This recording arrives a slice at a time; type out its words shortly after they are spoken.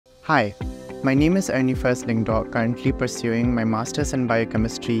Hi, my name is Ernie First Lyngdoh, currently pursuing my Masters in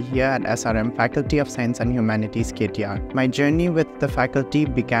Biochemistry here at SRM Faculty of Science and Humanities KTR. My journey with the faculty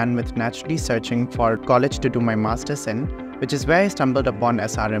began with naturally searching for college to do my Masters in, which is where I stumbled upon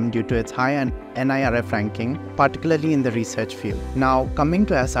SRM due to its high NIRF ranking, particularly in the research field. Now, coming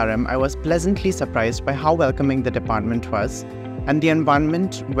to SRM, I was pleasantly surprised by how welcoming the department was, and the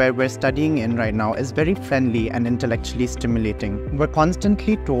environment where we're studying in right now is very friendly and intellectually stimulating. We're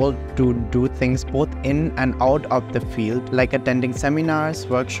constantly told to do things both in and out of the field, like attending seminars,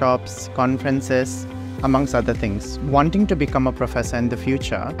 workshops, conferences, amongst other things. Wanting to become a professor in the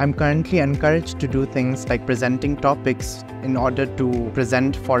future, I'm currently encouraged to do things like presenting topics in order to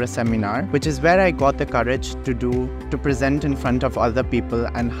present for a seminar, which is where I got the courage to present in front of other people,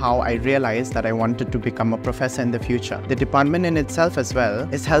 and how I realized that I wanted to become a professor in the future. The department in itself as well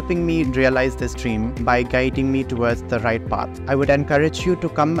is helping me realize this dream by guiding me towards the right path. I would encourage you to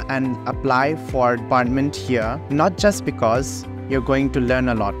come and apply for department here, not just because you're going to learn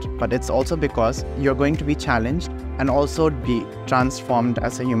a lot, but it's also because you're going to be challenged and also be transformed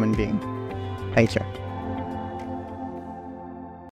as a human being. Thank you.